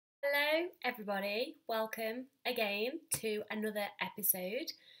Hello everybody, welcome again to another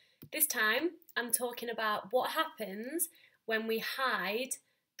episode. This time I'm talking about what happens when we hide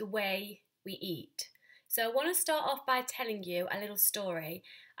the way we eat. So I want to start off by telling you a little story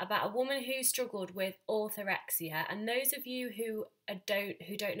about a woman who struggled with orthorexia, and those of you who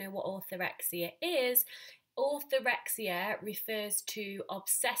don't know what orthorexia is, orthorexia refers to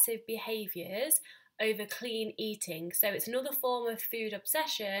obsessive behaviours over clean eating. So it's another form of food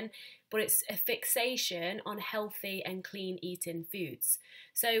obsession, but it's a fixation on healthy and clean eating foods.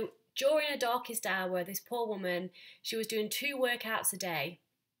 So during her darkest hour, this poor woman, she was doing 2 workouts a day,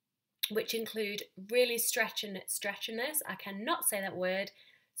 which include really strenuous, I cannot say that word,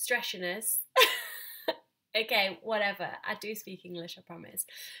 strenuous. Okay, whatever, I do speak English, I promise.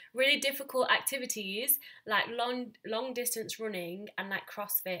 Really difficult activities like long distance running and like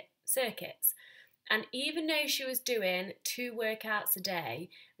CrossFit circuits. And even though she was doing 2 workouts a day,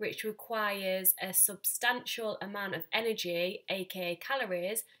 which requires a substantial amount of energy, aka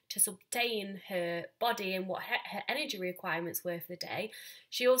calories, to sustain her body and what her energy requirements were for the day,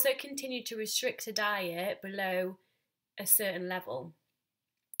 she also continued to restrict her diet below a certain level.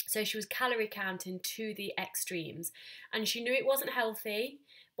 So she was calorie counting to the extremes, and she knew it wasn't healthy,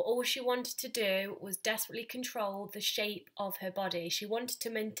 but all she wanted to do was desperately control the shape of her body. She wanted to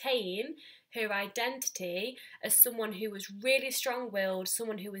maintain her identity as someone who was really strong-willed,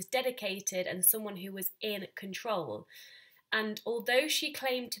 someone who was dedicated, and someone who was in control. And although she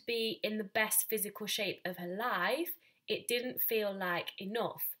claimed to be in the best physical shape of her life, it didn't feel like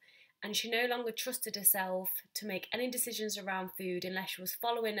enough. And she no longer trusted herself to make any decisions around food unless she was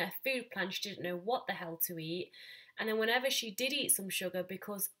following a food plan. She didn't know what the hell to eat. And then whenever she did eat some sugar,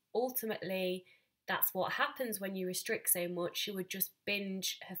 because ultimately that's what happens when you restrict so much, she would just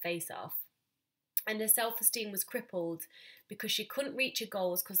binge her face off. And her self-esteem was crippled because she couldn't reach her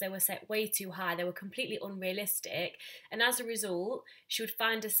goals because they were set way too high. They were completely unrealistic. And as a result, she would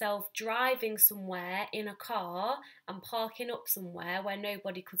find herself driving somewhere in a car and parking up somewhere where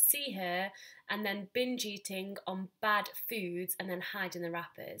nobody could see her, and then binge eating on bad foods and then hiding the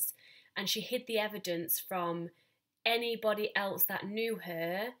wrappers. And she hid the evidence from anybody else that knew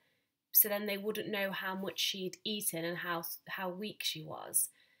her, so then they wouldn't know how much she'd eaten and how weak she was.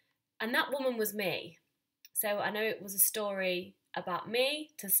 And that woman was me. So I know it was a story about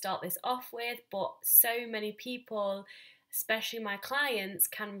me to start this off with, but so many people, especially my clients,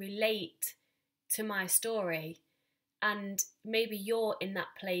 can relate to my story. And maybe you're in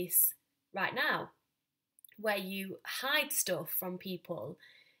that place right now where you hide stuff from people.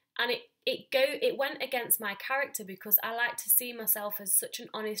 And it went against my character because I like to see myself as such an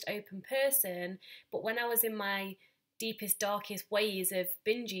honest, open person. But when I was in my deepest, darkest ways of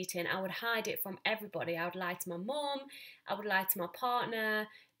binge eating, I would hide it from everybody. I would lie to my mum, I would lie to my partner,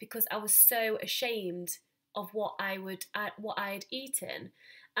 because I was so ashamed of what I had eaten.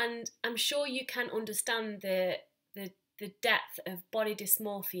 And I'm sure you can understand the depth of body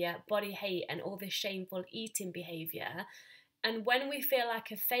dysmorphia, body hate, and all this shameful eating behaviour. And when we feel like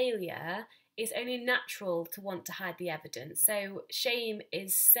a failure, it's only natural to want to hide the evidence. So shame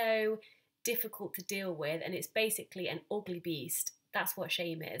is so difficult to deal with, and it's basically an ugly beast. That's what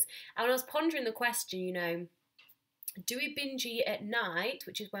shame is. And when I was pondering the question, do we binge eat at night,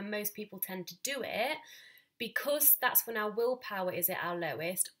 which is when most people tend to do it, because that's when our willpower is at our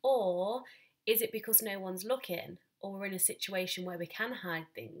lowest, or is it because no one's looking, or we're in a situation where we can hide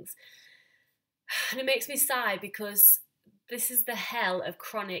things? And it makes me sigh, because this is the hell of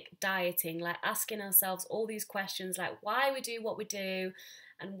chronic dieting, like asking ourselves all these questions, like why we do what we do,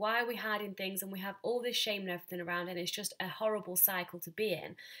 and why are we hiding things, and we have all this shame and everything around, and it's just a horrible cycle to be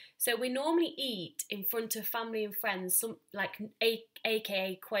in. So we normally eat in front of family and friends, some like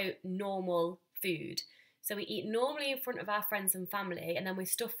aka quote normal food. So we eat normally in front of our friends and family, and then we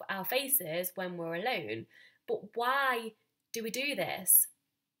stuff our faces when we're alone. But why do we do this?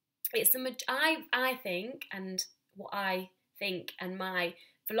 It's I think, and what I think and my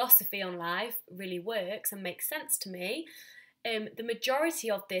philosophy on life really works and makes sense to me. The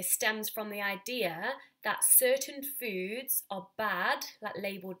majority of this stems from the idea that certain foods are bad, like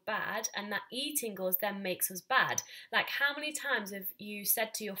labelled bad, and that eating us then makes us bad. Like, how many times have you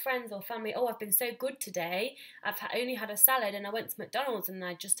said to your friends or family, oh, I've been so good today, I've only had a salad and I went to McDonald's and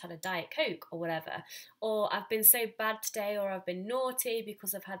I just had a Diet Coke or whatever. Or I've been so bad today, or I've been naughty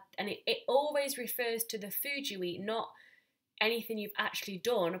because I've had, and it always refers to the food you eat, not anything you've actually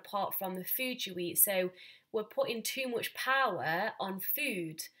done apart from the food you eat. So we're putting too much power on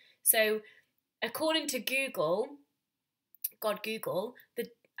food. So according to Google,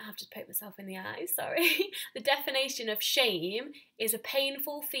 I've just poked myself in the eye, sorry. The definition of shame is a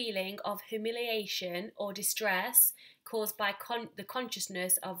painful feeling of humiliation or distress caused by the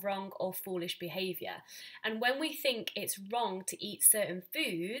consciousness of wrong or foolish behaviour. And when we think it's wrong to eat certain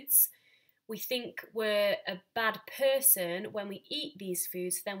foods, we think we're a bad person when we eat these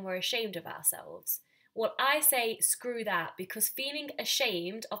foods, then we're ashamed of ourselves. Well, I say screw that, because feeling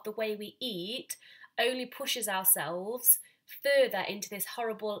ashamed of the way we eat only pushes ourselves further into this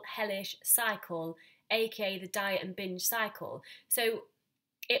horrible, hellish cycle, aka the diet and binge cycle. So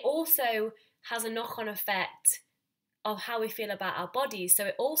it also has a knock-on effect of how we feel about our bodies. So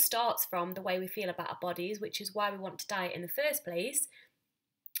it all starts from the way we feel about our bodies, which is why we want to diet in the first place.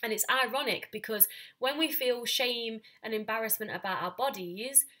 And it's ironic because when we feel shame and embarrassment about our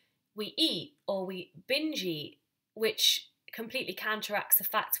bodies, we eat or we binge eat, which completely counteracts the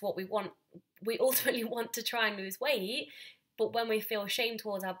fact what we want. We ultimately want to try and lose weight, but when we feel shame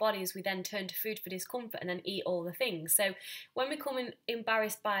towards our bodies, we then turn to food for discomfort and then eat all the things. So when we become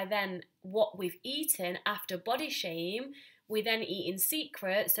embarrassed by then what we've eaten after body shame, we then eat in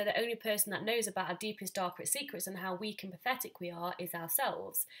secret, so the only person that knows about our deepest, darkest secrets and how weak and pathetic we are is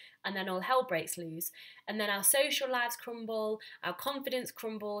ourselves. And then all hell breaks loose. And then our social lives crumble, our confidence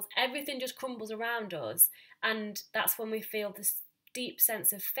crumbles, everything just crumbles around us. And that's when we feel this deep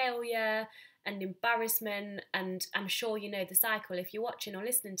sense of failure and embarrassment, and I'm sure you know the cycle if you're watching or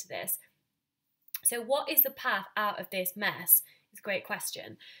listening to this. So what is the path out of this mess? It's a great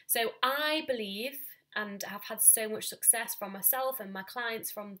question. So I believe, and have had so much success from myself and my clients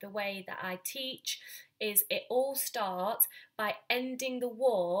from the way that I teach, is it all starts by ending the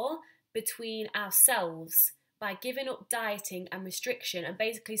war between ourselves, by giving up dieting and restriction and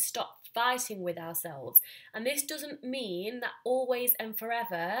basically stop fighting with ourselves. And this doesn't mean that always and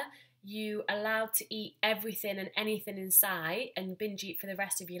forever you allowed to eat everything and anything in sight and binge eat for the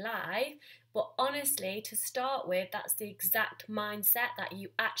rest of your life. But honestly, to start with, that's the exact mindset that you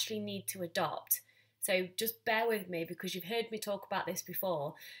actually need to adopt. So just bear with me because you've heard me talk about this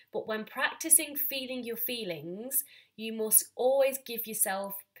before. But when practicing feeling your feelings, you must always give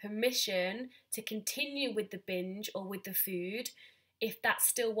yourself permission to continue with the binge or with the food if that's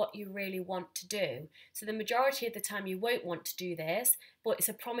still what you really want to do. So the majority of the time you won't want to do this, but it's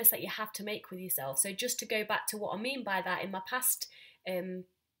a promise that you have to make with yourself. So just to go back to what I mean by that, in my past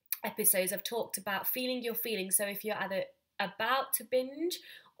episodes I've talked about feeling your feelings. So if you're either about to binge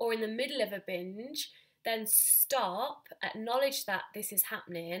or in the middle of a binge, then stop, acknowledge that this is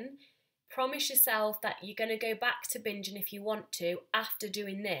happening, promise yourself that you're going to go back to binging if you want to after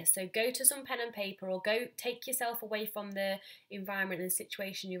doing this. So go to some pen and paper or go take yourself away from the environment and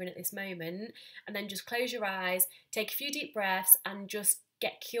situation you're in at this moment, and then just close your eyes, take a few deep breaths and just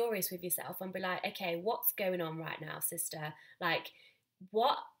get curious with yourself and be like, okay, what's going on right now, sister? Like,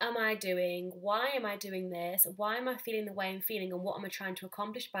 what am I doing? Why am I doing this? Why am I feeling the way I'm feeling? And what am I trying to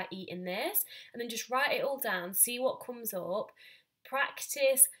accomplish by eating this? And then just write it all down, see what comes up,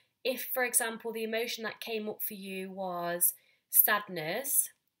 practice. If, for example, the emotion that came up for you was sadness,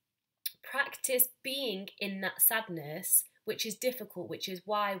 practice being in that sadness, which is difficult, which is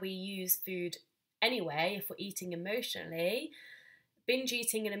why we use food anyway if we're eating emotionally. Binge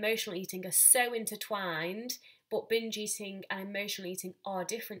eating and emotional eating are so intertwined, but binge eating and emotional eating are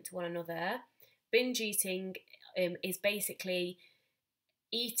different to one another. Binge eating is basically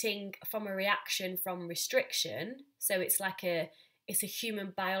eating from a reaction from restriction. So it's a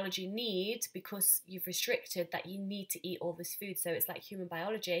human biology need because you've restricted that you need to eat all this food. So it's like human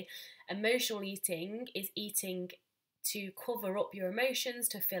biology. Emotional eating is eating to cover up your emotions,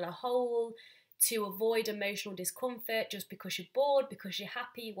 to fill a hole, to avoid emotional discomfort just because you're bored, because you're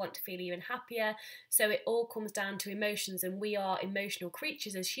happy, you want to feel even happier. So it all comes down to emotions, and we are emotional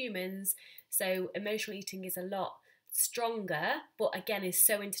creatures as humans. So emotional eating is a lot stronger, but again is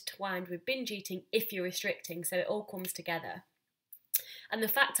so intertwined with binge eating if you're restricting. So it all comes together. And the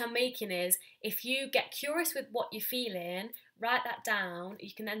fact I'm making is, if you get curious with what you're feeling, write that down.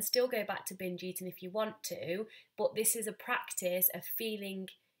 You can then still go back to binge eating if you want to, but this is a practice of feeling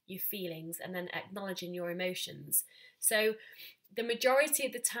your feelings and then acknowledging your emotions. So the majority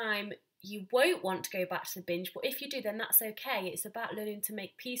of the time you won't want to go back to the binge, but if you do, then that's okay. It's about learning to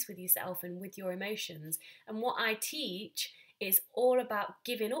make peace with yourself and with your emotions. And what I teach is all about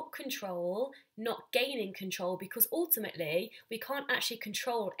giving up control, not gaining control, because ultimately we can't actually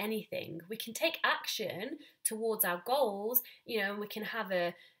control anything. We can take action towards our goals, and we can have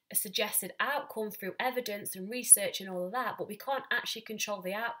a suggested outcome through evidence and research and all of that, but we can't actually control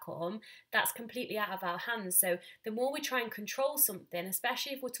the outcome. That's completely out of our hands. So the more we try and control something,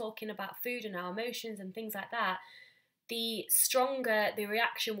 especially if we're talking about food and our emotions and things like that, the stronger the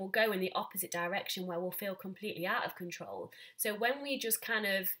reaction will go in the opposite direction, where we'll feel completely out of control. So when we just kind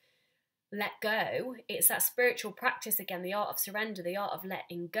of let go, it's that spiritual practice again, the art of surrender, the art of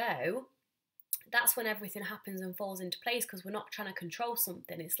letting go. That's when everything happens and falls into place, because we're not trying to control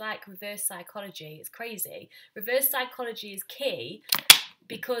something. It's like reverse psychology. It's crazy. Reverse psychology is key,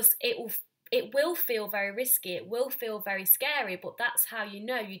 because it will feel very risky, it will feel very scary, but that's how you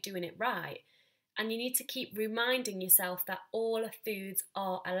know you're doing it right. And you need to keep reminding yourself that all foods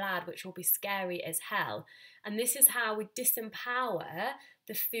are allowed, which will be scary as hell. And this is how we disempower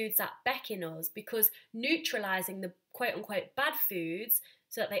the foods that beckon us, because neutralising the quote-unquote bad foods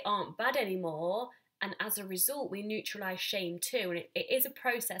so that they aren't bad anymore, and as a result we neutralise shame too. And it is a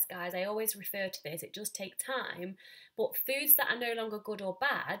process, guys. I always refer to this. It does take time, but foods that are no longer good or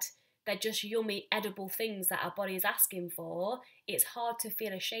bad, they're just yummy, edible things that our body is asking for. It's hard to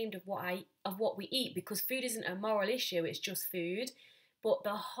feel ashamed of what we eat, because food isn't a moral issue, it's just food. But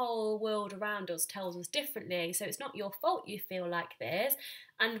the whole world around us tells us differently. So it's not your fault you feel like this.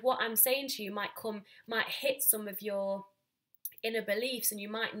 And what I'm saying to you might hit some of your inner beliefs, and you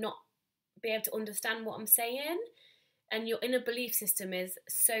might not be able to understand what I'm saying. And your inner belief system is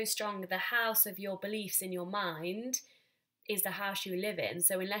so strong. The house of your beliefs in your mind is the house you live in.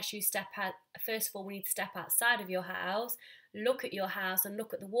 So unless you step out, first of all, we need to step outside of your house, look at your house and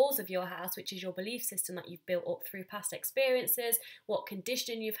look at the walls of your house, which is your belief system that you've built up through past experiences, what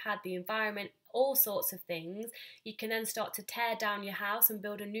conditioning you've had, the environment, all sorts of things. You can then start to tear down your house and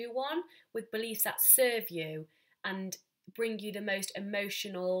build a new one with beliefs that serve you and bring you the most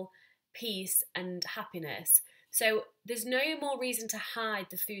emotional peace and happiness. So there's no more reason to hide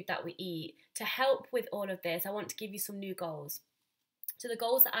the food that we eat. To help with all of this, I want to give you some new goals. So the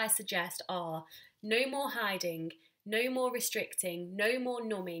goals that I suggest are no more hiding, no more restricting, no more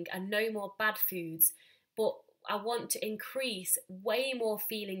numbing, and no more bad foods. But I want to increase way more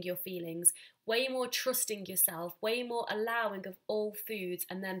feeling your feelings, way more trusting yourself, way more allowing of all foods,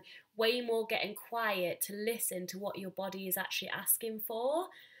 and then way more getting quiet to listen to what your body is actually asking for.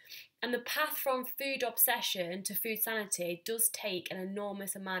 And the path from food obsession to food sanity does take an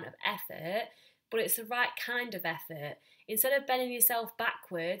enormous amount of effort, but it's the right kind of effort. Instead of bending yourself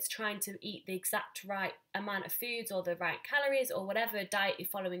backwards, trying to eat the exact right amount of foods or the right calories or whatever diet you're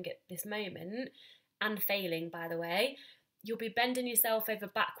following at this moment, and failing, by the way, you'll be bending yourself over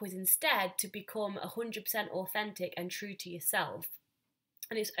backwards instead to become 100% authentic and true to yourself.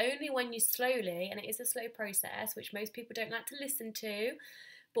 And it's only when you slowly, and it is a slow process, which most people don't like to listen to,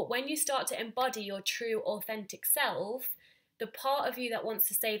 but when you start to embody your true, authentic self, the part of you that wants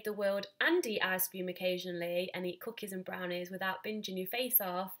to save the world and eat ice cream occasionally and eat cookies and brownies without binging your face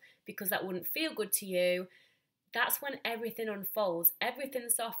off because that wouldn't feel good to you, that's when everything unfolds, everything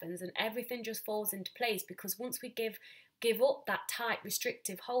softens, and everything just falls into place. Because once we give up that tight,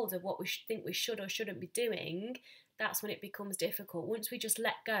 restrictive hold of what we think we should or shouldn't be doing, that's when it becomes difficult. Once we just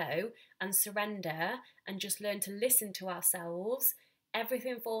let go and surrender and just learn to listen to ourselves,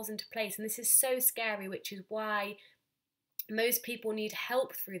 everything falls into place. And this is so scary, which is why most people need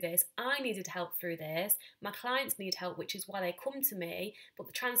help through this. I needed help through this. My clients need help, which is why they come to me. But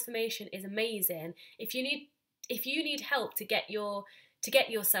the transformation is amazing. If you need help to get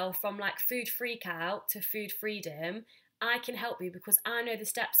yourself from like food freak out to food freedom, I can help you, because I know the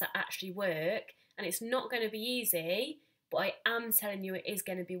steps that actually work. And it's not going to be easy, but I am telling you it is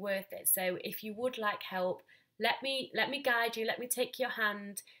going to be worth it. So if you would like help, let me guide you, let me take your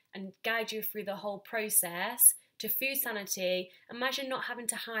hand and guide you through the whole process to food sanity. Imagine not having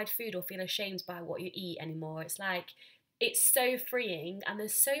to hide food or feel ashamed by what you eat anymore. It's so freeing, and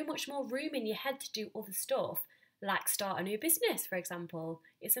there's so much more room in your head to do other stuff, like start a new business, for example.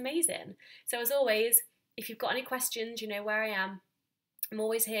 It's amazing. So as always, if you've got any questions, you know where I am. I'm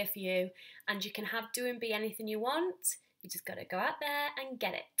always here for you, and you can have, do and be anything you want. You just got to go out there and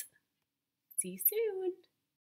get it. See you soon.